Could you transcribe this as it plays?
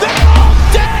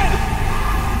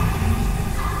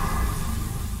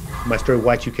my story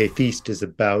Y2K Feast is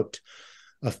about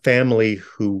a family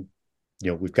who,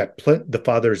 we've got the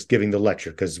father's giving the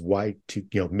lecture because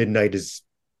midnight is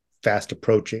fast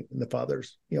approaching, and the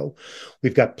father's,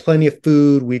 we've got plenty of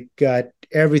food, we've got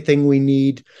everything we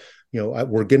need,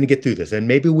 we're going to get through this, and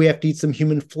maybe we have to eat some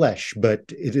human flesh,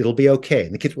 but it'll be okay.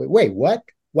 And the kids wait, what?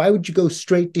 Why would you go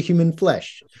straight to human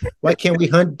flesh? Why can't we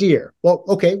hunt deer? Well,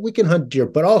 okay, we can hunt deer,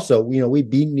 but also,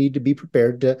 need to be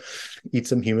prepared to eat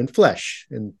some human flesh.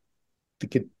 And the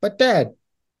kid, but Dad,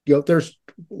 there's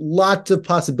lots of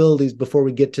possibilities before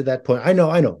we get to that point. I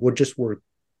know. We just want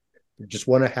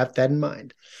to have that in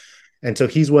mind. And so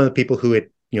he's one of the people who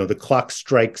the clock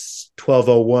strikes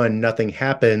 12:01, nothing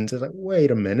happens. It's like, wait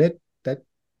a minute,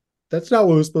 that's not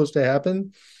what was supposed to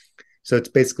happen. So it's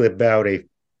basically about a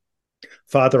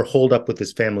father holed up with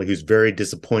his family who's very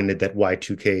disappointed that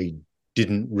Y2K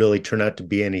didn't really turn out to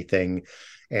be anything,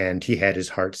 and he had his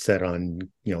heart set on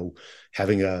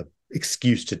having a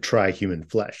excuse to try human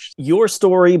flesh. Your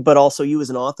story, but also you as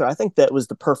an author, I think that was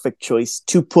the perfect choice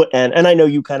to put in. And I know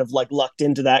you kind of like lucked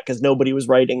into that because nobody was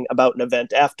writing about an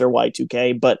event after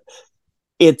Y2K, but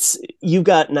you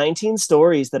got 19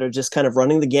 stories that are just kind of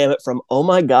running the gamut from, oh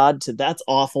my God, to that's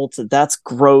awful, to that's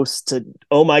gross, to,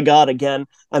 oh my God, again.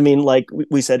 I mean, like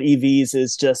we said, EVs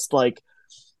is just like,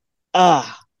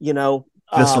 visceral.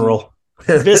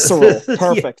 Visceral.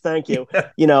 Perfect. Yeah. Thank you.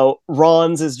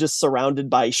 Ron's is just surrounded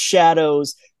by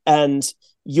shadows, and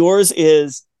yours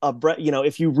is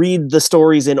if you read the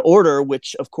stories in order,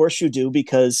 which of course you do,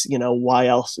 because, why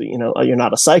else, you're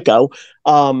not a psycho.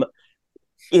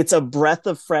 It's a breath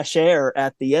of fresh air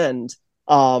at the end.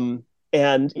 And,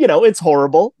 it's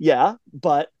horrible. Yeah.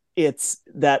 But it's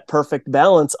that perfect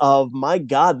balance of, my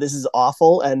God, this is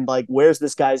awful. And like, where's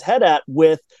this guy's head at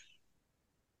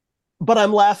but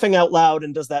I'm laughing out loud.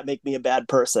 And does that make me a bad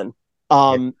person?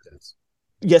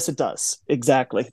 Yes, it does. Exactly.